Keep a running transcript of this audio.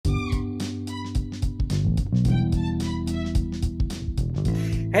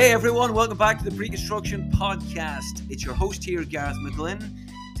Hey everyone, welcome back to the Pre-Construction Podcast. It's your host here, Gareth McGlynn.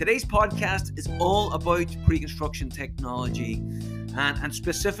 Today's podcast is all about pre-construction technology and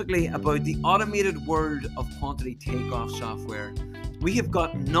specifically about the automated world of quantity takeoff software. We have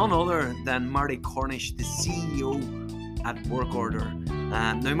got none other than Marty Cornish, the CEO at Workorder.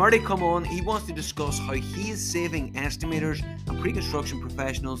 Now Marty come on, he wants to discuss how he is saving estimators and pre-construction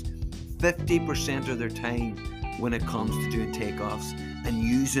professionals 50% of their time when it comes to doing takeoffs and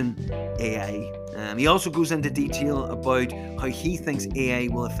using AI. He also goes into detail about how he thinks AI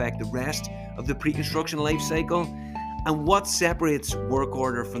will affect the rest of the pre-construction life cycle and what separates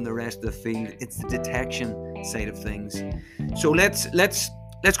Workorder from the rest of the field. It's the detection side of things. So let's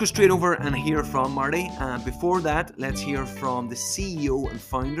go straight over and hear from Marty. Before that, let's hear from the CEO and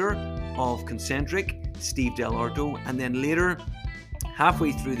founder of Concentric, Steve Dell'Orto, and then later,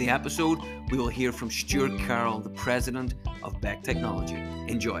 halfway through the episode, we will hear from Stuart Carroll, the president of Beck Technology.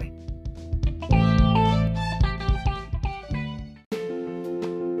 Enjoy.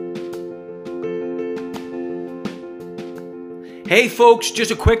 Hey folks,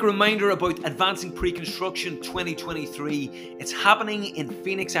 just a quick reminder about Advancing Pre-Construction 2023. It's happening in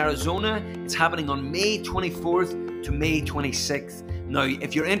Phoenix, Arizona. It's happening on May 24th to May 26th. Now,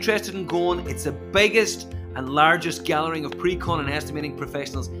 if you're interested in going, it's the biggest and largest gathering of pre-con and estimating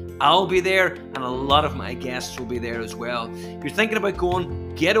professionals. I'll be there, and a lot of my guests will be there as well. If you're thinking about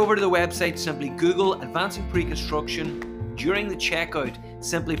going, get over to the website, simply Google Advancing Pre-Construction. During the checkout,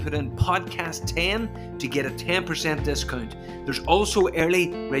 simply put in podcast 10 to get a 10% discount. There's also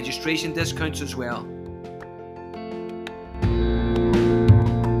early registration discounts as well.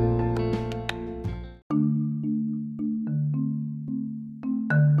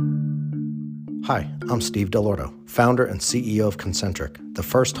 Hi, I'm Steve Dell'Orto, founder and CEO of Concentric, the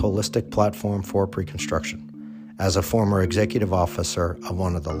first holistic platform for pre-construction. As a former executive officer of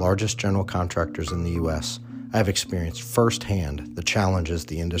one of the largest general contractors in the U.S., I have experienced firsthand the challenges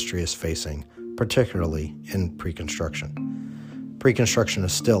the industry is facing, particularly in pre-construction. Pre-construction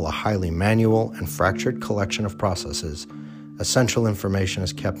is still a highly manual and fractured collection of processes. Essential information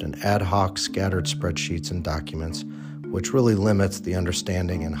is kept in ad hoc, scattered spreadsheets and documents, which really limits the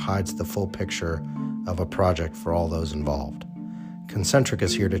understanding and hides the full picture of a project for all those involved. Concentric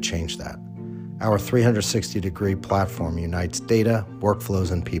is here to change that. Our 360-degree platform unites data,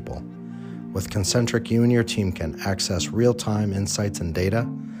 workflows, and people. With Concentric, you and your team can access real-time insights and data,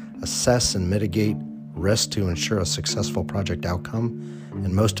 assess and mitigate risk to ensure a successful project outcome,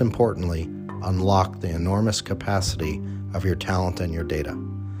 and most importantly, unlock the enormous capacity of your talent and your data.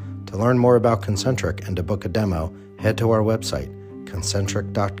 To learn more about Concentric and to book a demo, head to our website,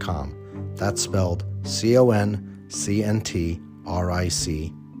 concentric.com. That's spelled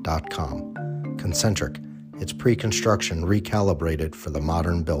CONCENTRIC.com. Concentric, it's pre-construction recalibrated for the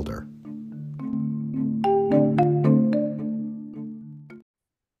modern builder.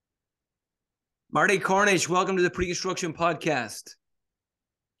 Marty Cornish, welcome to the Pre-Construction Podcast.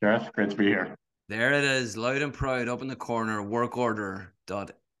 Gareth, great to be here. There it is, loud and proud, up in the corner,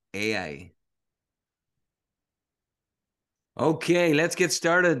 workorder.ai. Okay, let's get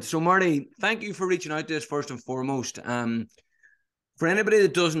started. So, Marty, thank you for reaching out to us first and foremost. For anybody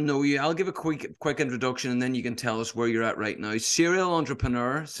that doesn't know you, I'll give a quick introduction and then you can tell us where you're at right now. Serial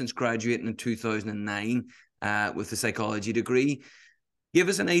entrepreneur since graduating in 2009 with a psychology degree. Give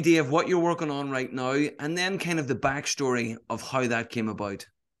us an idea of what you're working on right now and then kind of the backstory of how that came about.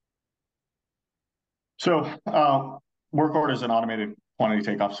 So, Workorder is an automated quantity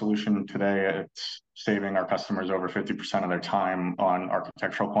takeoff solution today. It's saving our customers over 50% of their time on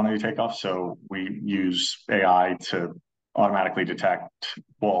architectural quantity takeoff. So we use AI to automatically detect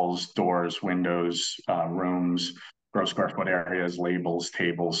walls, doors, windows, rooms, gross square foot areas, labels,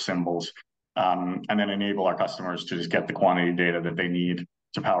 tables, symbols, and then enable our customers to just get the quantity data that they need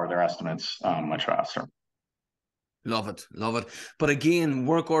to power their estimates much faster. Love it. But again,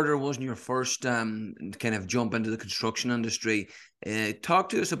 Workorder wasn't your first kind of jump into the construction industry. Talk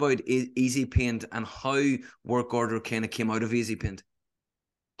to us about Easy Paint and how Workorder kind of came out of Easy Paint.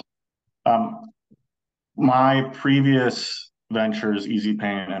 My previous ventures, Easy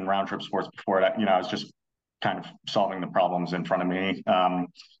Paint and Round Trip Sports, before that, I was just kind of solving the problems in front of me.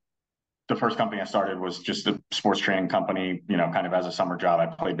 The first company I started was just a sports training company, kind of as a summer job. I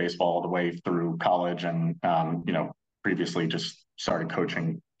played baseball all the way through college and, previously just started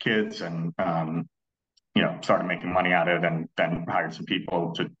coaching kids and, started making money at it and then hired some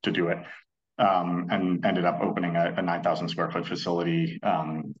people to do it and ended up opening a 9,000 square foot facility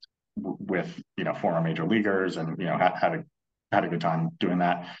with, former major leaguers and, had a good time doing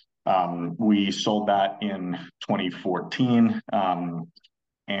that. We sold that in 2014.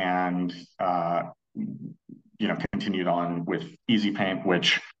 and continued on with Easy Paint,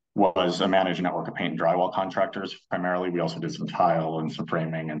 which was a managed network of paint and drywall contractors. Primarily, we also did some tile and some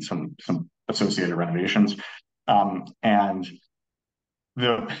framing and some associated renovations. And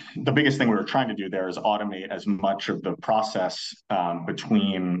the biggest thing we were trying to do there is automate as much of the process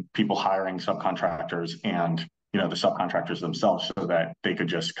between people hiring subcontractors and the subcontractors themselves, so that they could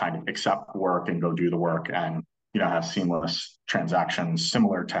just kind of accept work and go do the work and have seamless transactions,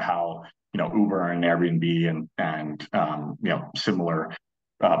 similar to how Uber and Airbnb and similar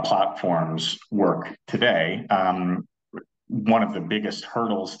platforms work today. One of the biggest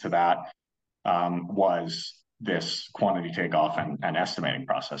hurdles to that was this quantity takeoff and estimating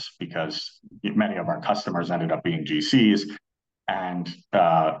process, because many of our customers ended up being GCs, and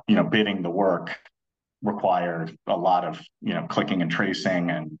bidding the work required a lot of clicking and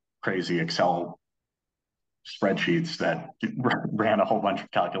tracing and crazy Excel spreadsheets that ran a whole bunch of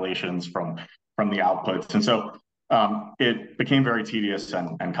calculations from the outputs, and so it became very tedious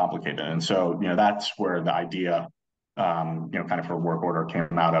and complicated. And so that's where the idea kind of for Workorder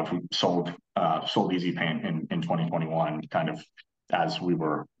came out of. We sold Easy Paint in 2021, kind of as we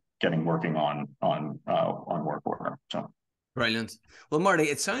were working on Workorder. So brilliant. Well, Marty,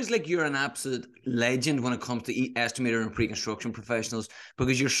 it sounds like you're an absolute legend when it comes to estimator and pre-construction professionals,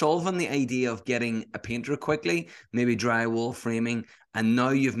 because you're solving the idea of getting a painter quickly, maybe drywall, framing, and now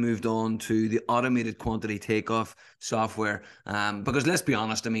you've moved on to the automated quantity takeoff software. Because let's be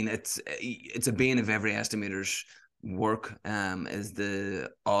honest, I mean, it's a bane of every estimator's work. It's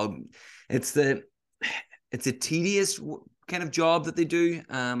a tedious kind of job that they do,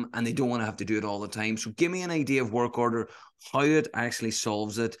 and they don't want to have to do it all the time. So give me an idea of Workorder, how it actually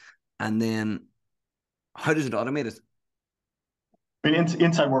solves it, and then how does it automate it? I mean,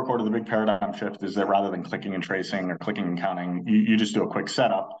 inside Workorder, the big paradigm shift is that rather than clicking and tracing or clicking and counting, you just do a quick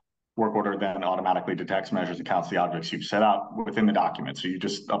setup. Workorder then automatically detects, measures, and counts the objects you've set up within the document. So you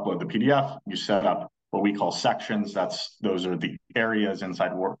just upload the PDF, you set up what we call sections. Those are the areas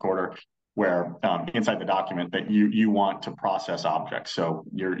inside Workorder where inside the document that you want to process objects. So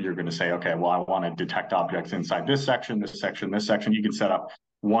you're going to say, okay, well, I want to detect objects inside this section, this section, this section. You can set up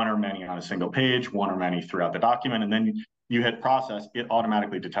one or many on a single page, one or many throughout the document, and then you hit process. It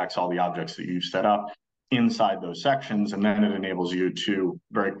automatically detects all the objects that you've set up inside those sections, and then it enables you to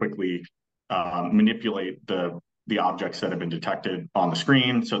very quickly manipulate the objects that have been detected on the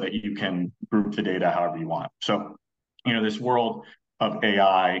screen, so that you can group the data however you want. So, this world of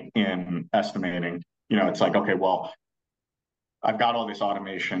AI in estimating, it's like, okay, well, I've got all this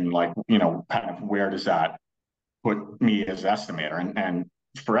automation, like, kind of where does that put me as estimator? And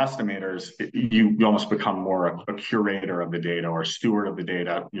for estimators, you almost become more a curator of the data or a steward of the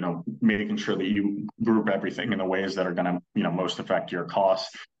data, making sure that you group everything in the ways that are going to, most affect your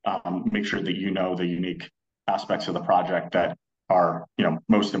costs, make sure that the unique aspects of the project that are,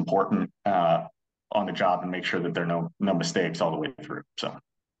 most important on the job, and make sure that there are no mistakes all the way through. So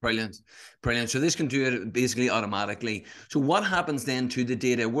Brilliant. So this can do it basically automatically. So what happens then to the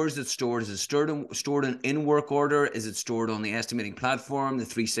data? Where is it stored? Is it stored in Workorder? Is it stored on the estimating platform, the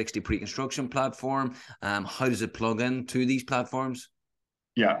 360 pre-construction platform? How does it plug into these platforms?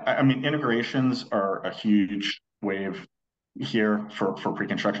 Yeah, I mean, integrations are a huge wave here for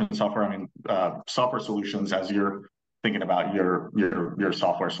pre-construction software. I mean, software solutions, as you're thinking about your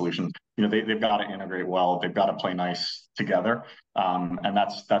software solutions, they've got to integrate well. They've got to play nice together, and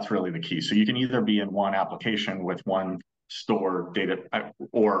that's really the key. So you can either be in one application with one stored data,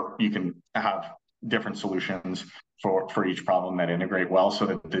 or you can have different solutions for each problem that integrate well, so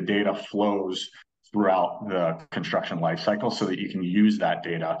that the data flows throughout the construction lifecycle, so that you can use that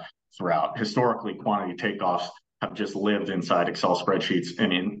data throughout. Historically, quantity takeoffs have just lived inside Excel spreadsheets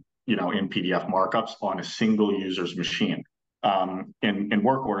and in PDF markups on a single user's machine. In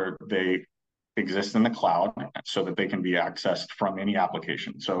Workorder, they exist in the cloud, so that they can be accessed from any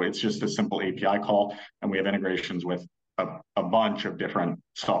application. So it's just a simple API call, and we have integrations with a bunch of different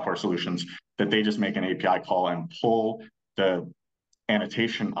software solutions that they just make an API call and pull the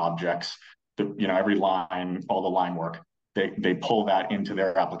annotation objects, every line, all the line work, they pull that into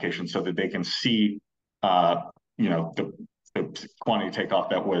their application, so that they can see the quantity takeoff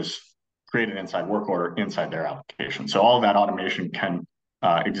that was created inside Workorder inside their application. So all of that automation can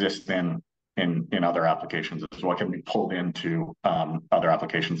exist in other applications as well. It can be pulled into other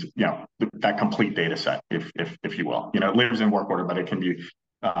applications. That complete data set, if you will. It lives in Workorder, but it can be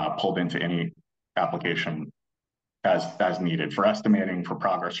pulled into any application as needed, for estimating, for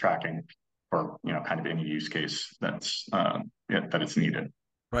progress tracking, for kind of any use case that it's needed.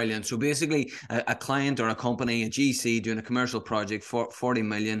 Brilliant. So basically, a client or a company, a GC doing a commercial project for 40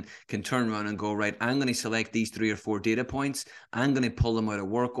 million can turn around and go, right, I'm going to select these 3 or 4 data points. I'm going to pull them out of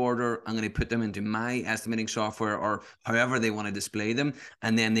Workorder. I'm going to put them into my estimating software or however they want to display them.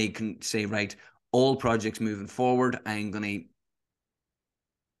 And then they can say, right, all projects moving forward, I'm going to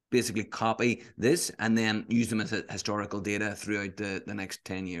basically copy this and then use them as historical data throughout the next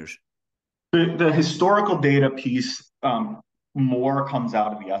 10 years. The historical data piece more comes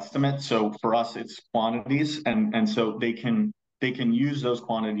out of the estimate. So for us, it's quantities, and so they can use those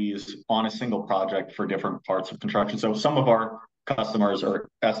quantities on a single project for different parts of construction. So some of our customers are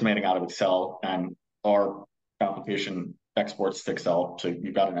estimating out of Excel, and our application exports to Excel. So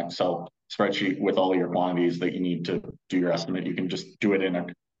you've got an Excel spreadsheet with all of your quantities that you need to do your estimate. You can just do it in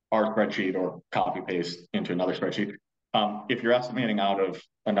our spreadsheet or copy paste into another spreadsheet. If you're estimating out of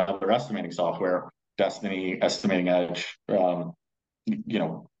another estimating software, Destiny, Estimating Edge,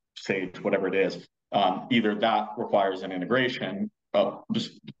 Sage, whatever it is, either that requires an integration,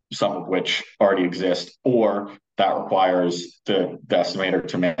 just some of which already exist, or that requires the estimator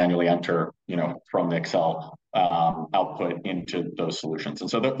to manually enter, from the Excel output into those solutions. And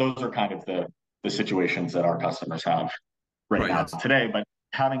so those are kind of the situations that our customers have right now today. But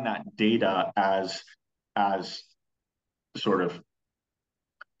having that data as sort of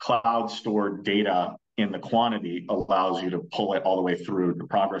cloud stored data in the quantity allows you to pull it all the way through to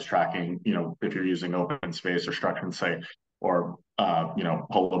progress tracking, if you're using OpenSpace or Structure and Say, or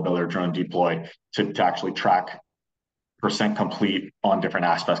HoloBuilder, Drone Deploy to actually track percent complete on different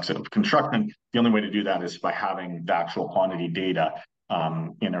aspects of construction. The only way to do that is by having the actual quantity data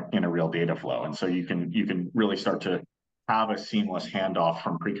in a real data flow. And so you can really start to have a seamless handoff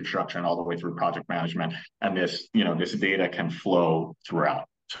from pre-construction all the way through project management, and this data can flow throughout.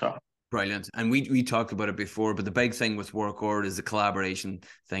 So brilliant. And we talked about it before, but the big thing with Workorder is the collaboration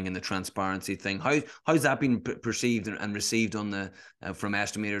thing and the transparency thing. How's that been perceived and received on the from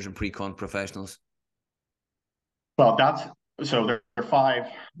estimators and pre-con professionals? Well, there are 5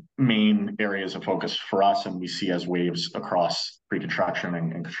 main areas of focus for us, and we see as waves across pre-construction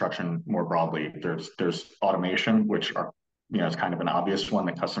and construction more broadly. There's automation, which is kind of an obvious one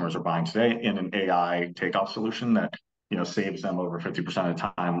that customers are buying today, in an AI takeoff solution that saves them over 50% of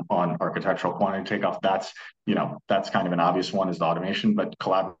the time on architectural quantity takeoff. That's kind of an obvious one, is the automation, but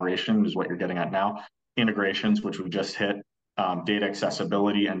collaboration is what you're getting at now. Integrations, which we just hit, data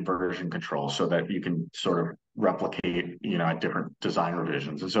accessibility and version control, so that you can sort of replicate, at different design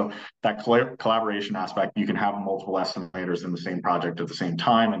revisions. And so that collaboration aspect, you can have multiple estimators in the same project at the same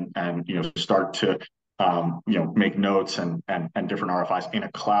time, and start to make notes and different RFIs in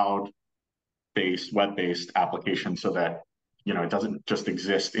a cloud-based, web-based application, so that it doesn't just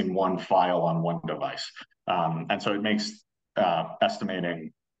exist in one file on one device. And so it makes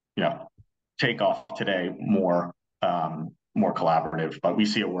estimating, takeoff today more collaborative. But we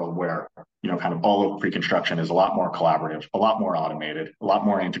see a world where kind of all of pre-construction is a lot more collaborative, a lot more automated, a lot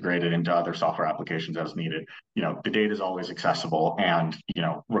more integrated into other software applications as needed. The data is always accessible, and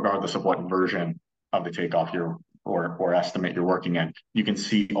regardless of what version of the takeoff or estimate you're working in, you can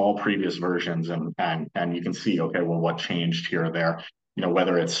see all previous versions, and you can see, okay, well, what changed here or there,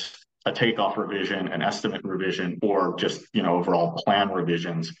 whether it's a takeoff revision, an estimate revision, or just overall plan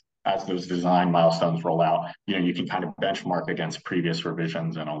revisions. As those design milestones roll out, you can kind of benchmark against previous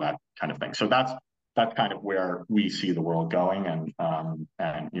revisions and all that kind of thing. So that's kind of where we see the world going, and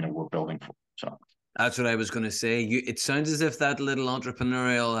we're building for. So that's what I was going to say. It sounds as if that little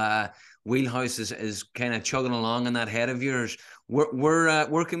entrepreneurial wheelhouse is kind of chugging along in that head of yours.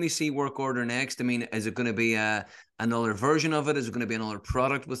 Where can we see Workorder next? I mean, is it going to be another version of it? Is it going to be another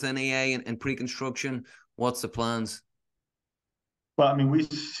product within AA and pre-construction? What's the plans? Well, I mean, we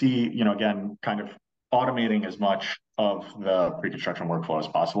see, again, kind of automating as much of the pre-construction workflow as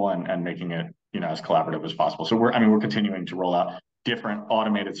possible, and making it, as collaborative as possible. So we're continuing to roll out different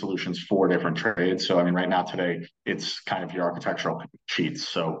automated solutions for different trades. So, I mean, right now today, it's kind of your architectural sheets.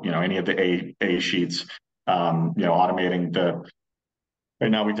 So, any of the A sheets, automating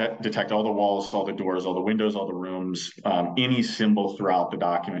right now we detect all the walls, all the doors, all the windows, all the rooms, any symbol throughout the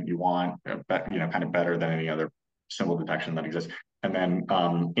document you want, kind of better than any other symbol detection that exists. And then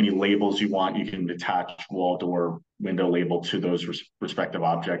any labels you want, you can attach wall, door, window label to those respective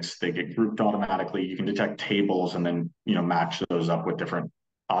objects. They get grouped automatically. You can detect tables and then match those up with different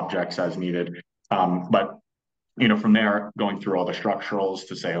objects as needed. But from there, going through all the structurals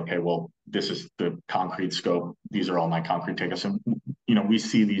to say, okay, well, this is the concrete scope. These are all my concrete takeoffs. And we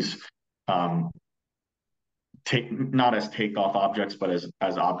see these not as takeoff objects, but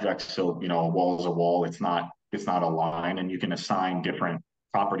as objects. So a wall is a wall. It's not a line, and you can assign different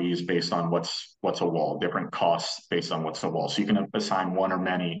properties based on what's a wall, different costs based on what's a wall. So you can assign one or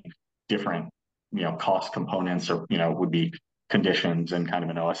many different, cost components, or, would be conditions in kind of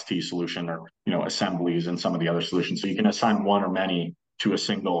an OST solution, or, assemblies and some of the other solutions. So you can assign one or many to a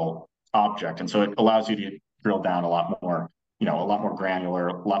single object. And so it allows you to drill down a lot more, a lot more granular,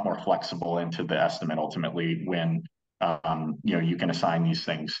 a lot more flexible into the estimate ultimately, when, you can assign these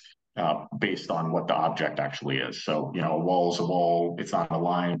things based on what the object actually is. So, a wall is a wall, it's not a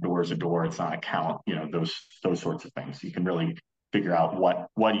line, door is a door, it's not a count, those sorts of things. You can really figure out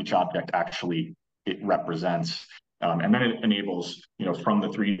what each object actually it represents. And then it enables, from the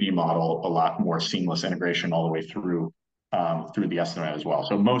 3D model, a lot more seamless integration all the way through the estimate as well.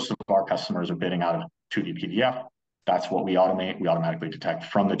 So most of our customers are bidding out of 2D PDF. That's what we automate. We automatically detect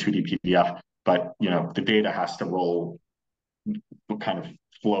from the 2D PDF, but the data has to roll, kind of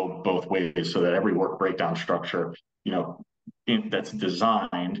flow both ways, so that every work breakdown structure, that's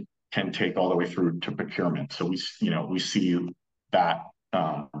designed, can take all the way through to procurement. So we see that,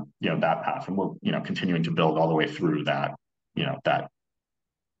 that path, and we're, continuing to build all the way through that, that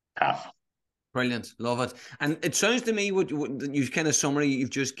path. Brilliant, love it. And it sounds to me what you've kind of summary you've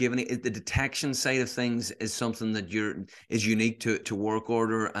just given it, the detection side of things is something that is unique to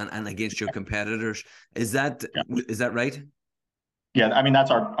Workorder and against your competitors. Is that right? Yeah, I mean,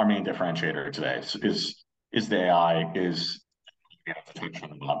 that's our main differentiator today is the AI, is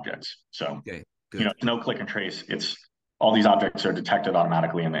detection of objects. So okay, good. No click and trace. It's all these objects are detected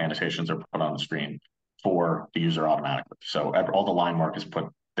automatically, and the annotations are put on the screen for the user automatically. So all the line work is put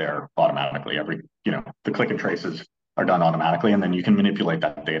there automatically. The click and traces are done automatically, and then you can manipulate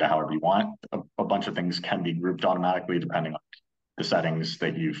that data however you want. A bunch of things can be grouped automatically depending on the settings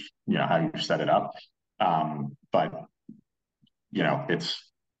that how you've set it up. But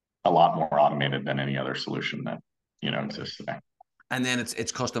it's a lot more automated than any other solution that exists today. And then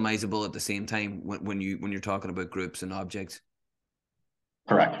it's customizable at the same time when you're talking about groups and objects.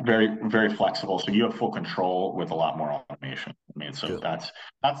 Correct. Very, very flexible. So you have full control with a lot more automation. I mean, so cool.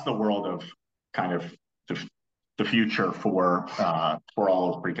 That's the world of kind of the future for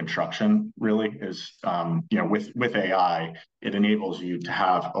all of pre-construction. Really is with AI, it enables you to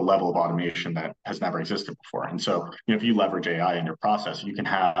have a level of automation that has never existed before. And so if you leverage AI in your process, you can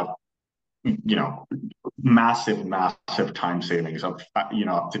have massive time savings of up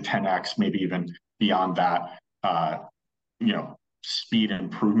to 10x, maybe even beyond that. Speed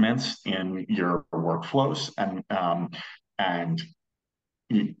improvements in your workflows, and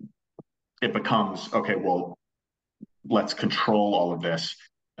it becomes okay. Well, let's control all of this.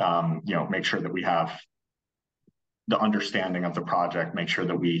 Make sure that we have the understanding of the project. Make sure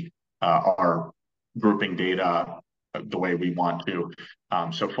that we are grouping data the way we want to.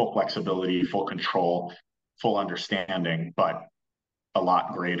 So full flexibility, full control, full understanding, but a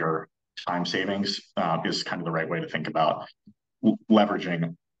lot greater time savings is kind of the right way to think about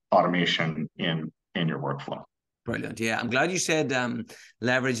leveraging automation in your workflow. Brilliant. Yeah, I'm glad you said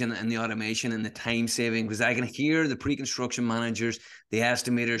leverage and the automation and the time saving, because I can hear the pre-construction managers, the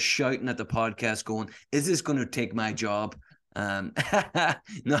estimators shouting at the podcast going, is this going to take my job?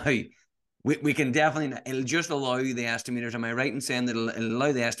 No, we can definitely, it'll just allow the estimators, am I right in saying that it'll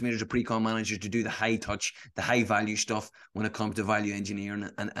allow the estimators, the pre-con managers to do the high touch, the high value stuff when it comes to value engineering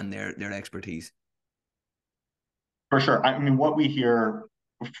and their expertise? For sure. I mean, what we hear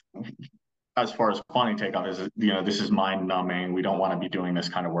as far as quantity takeoff is, this is mind numbing. We don't want to be doing this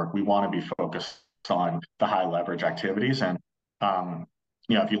kind of work. We want to be focused on the high leverage activities. And,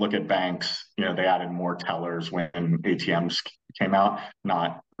 if you look at banks, they added more tellers when ATMs came out,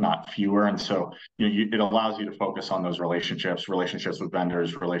 not fewer. And so, it allows you to focus on those relationships with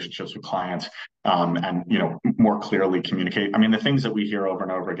vendors, relationships with clients, and, more clearly communicate. I mean, the things that we hear over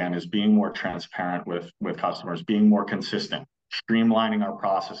and over again is being more transparent with customers, being more consistent, streamlining our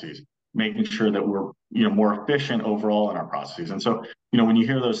processes, making sure that we're, more efficient overall in our processes. And so, when you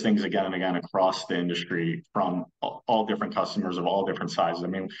hear those things again and again across the industry from all different customers of all different sizes, I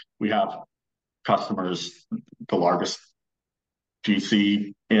mean, we have customers, the largest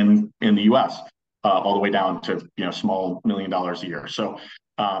GC in the US, all the way down to, small $1 million a year. So,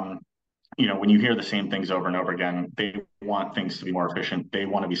 when you hear the same things over and over again, they want things to be more efficient. They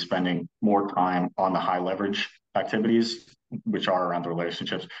want to be spending more time on the high leverage activities, which are around the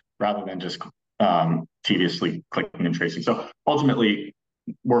relationships, rather than just tediously clicking and tracing. So ultimately,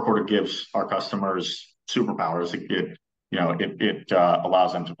 Workorder gives our customers superpowers. It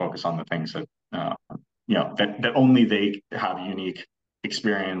allows them to focus on the things that that only they have unique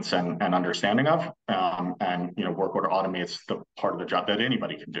experience and understanding of. And Workorder automates the part of the job that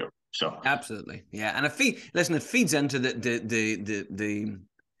anybody can do. So absolutely, yeah. And it feeds into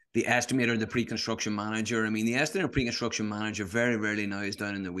the estimator, the pre-construction manager. I mean, the estimator pre-construction manager very rarely now is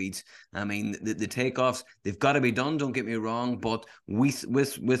down in the weeds. I mean, the takeoffs, they've got to be done, don't get me wrong, but with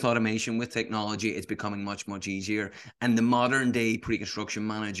automation, with technology, it's becoming much, much easier. And the modern day pre-construction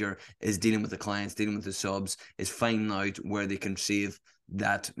manager is dealing with the clients, dealing with the subs, is finding out where they can save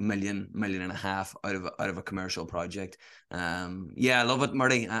that million and a half out of a commercial project. Yeah, I love it,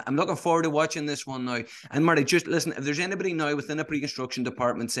 Marty. I'm looking forward to watching this one now. And Marty, just listen, if there's anybody now within a pre-construction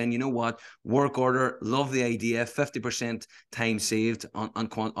department saying, you know what, Workorder, love the idea, 50% time saved on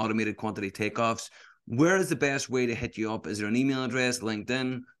automated quantity takeoffs, where is the best way to hit you up? Is there an email address,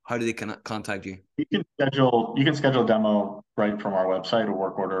 LinkedIn? How do they contact you? you can schedule a demo right from our website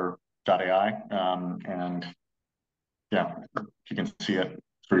or workorder.ai. And yeah, you can see it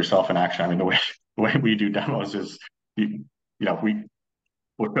for yourself in action. I mean, the way we do demos is, we'll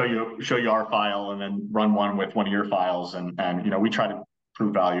show you our file and then run one with one of your files, and we try to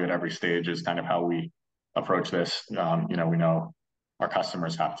prove value at every stage is kind of how we approach this. We know our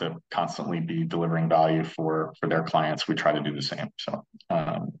customers have to constantly be delivering value for their clients. We try to do the same. So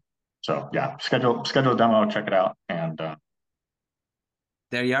yeah, schedule a demo, check it out, and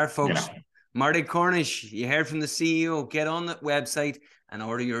there you are, folks. Marty Cornish, you heard from the CEO. Get on that website and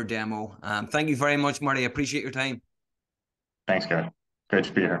order your demo. Thank you very much, Marty. I appreciate your time. Thanks, Garrett. Great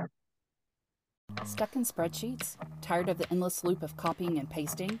to be here. Stuck in spreadsheets? Tired of the endless loop of copying and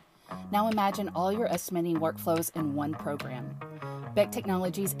pasting? Now imagine all your estimating workflows in one program. Beck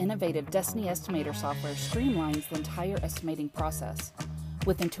Technologies' innovative Destiny Estimator software streamlines the entire estimating process.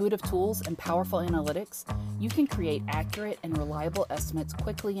 With intuitive tools and powerful analytics, you can create accurate and reliable estimates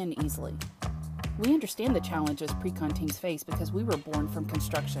quickly and easily. We understand the challenges pre-con teams face because we were born from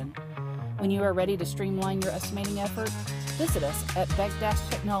construction. When you are ready to streamline your estimating effort, visit us at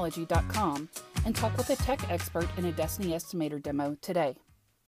beck-technology.com and talk with a tech expert in a Destiny Estimator demo today.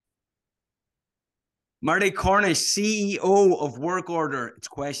 Marty Cornish, CEO of Workorder. It's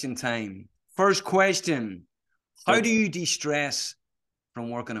question time. First question, how do you de-stress from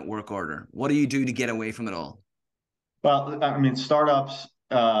working at Workorder? What do you do to get away from it all? Well, I mean, startups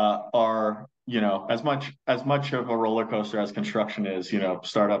are, as much of a roller coaster as construction is.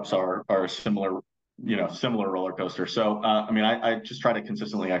 Startups are a similar roller coaster. So, I just try to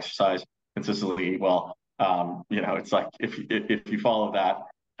consistently exercise, consistently eat well. It's like if you follow that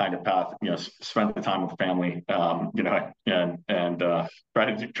kind of path, spend the time with family, and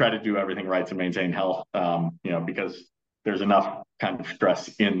try to do everything right to maintain health, because there's enough kind of stress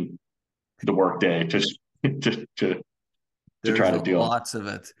in the workday to try to deal. Lots of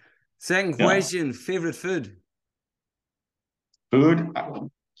it. Second question, favorite food? Food?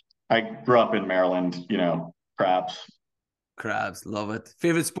 I grew up in Maryland, crabs. Crabs, love it.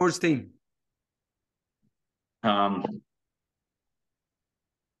 Favorite sports team? Man,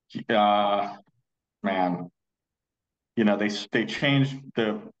 they changed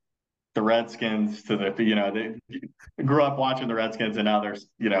the Redskins to they grew up watching the Redskins, and now there's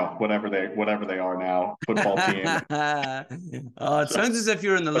whatever they are now, football team. It sounds as if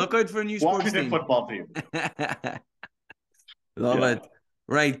you're in the lookout for a new sports team. Football team. Love it.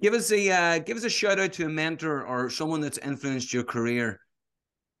 Right, give us a shout out to a mentor or someone that's influenced your career.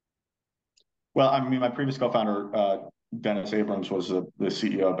 Well, my previous co-founder, Dennis Abrams, was the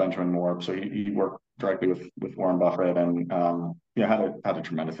CEO of Benjamin Moore, so he worked directly with Warren Buffett, and had a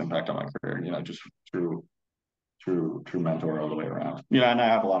tremendous impact on my career. Just true mentor all the way around. And I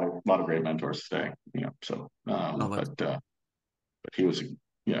have a lot of great mentors today. But he was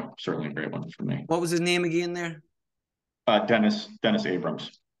certainly a great one for me. What was his name again there? Dennis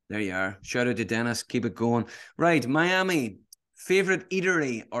Abrams. There you are. Shout out to Dennis. Keep it going. Right, Miami. Favorite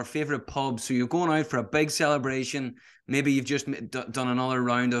eatery or favorite pub? So you're going out for a big celebration. Maybe you've just done another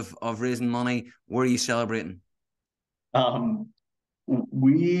round of raising money. Where are you celebrating?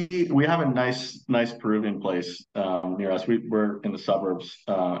 We have a nice Peruvian place near us. We're in the suburbs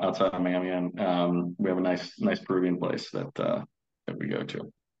outside of Miami, and we have a nice Peruvian place that we go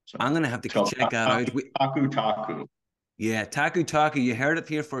to. So I'm gonna have to check that out. Taku. Yeah, Taku Taku. You heard it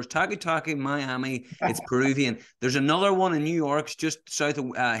here first. Taku Taku, Miami. It's Peruvian. There's another one in New York, just south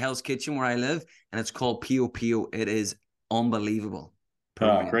of Hell's Kitchen where I live, and it's called Pio Pio. It is unbelievable.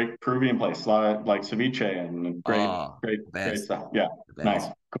 Great Peruvian place. A lot of like ceviche and great stuff. Yeah, nice,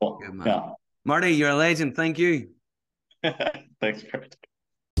 cool. Good, man. Yeah, Marty, you're a legend. Thank you. Thanks, Kurt.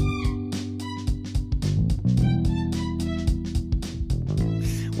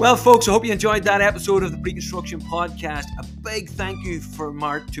 Well, folks, I hope you enjoyed that episode of the Pre-Construction Podcast. A big thank you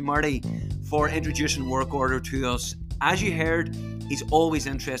to Marty for introducing Workorder to us. As you heard, he's always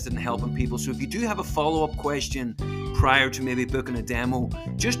interested in helping people. So if you do have a follow-up question prior to maybe booking a demo,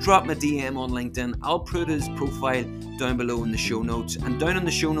 just drop me a DM on LinkedIn. I'll put his profile down below in the show notes. And down in the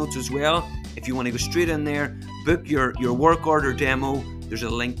show notes as well, if you want to go straight in there, book your Workorder demo, there's a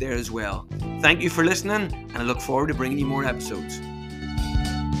link there as well. Thank you for listening, and I look forward to bringing you more episodes.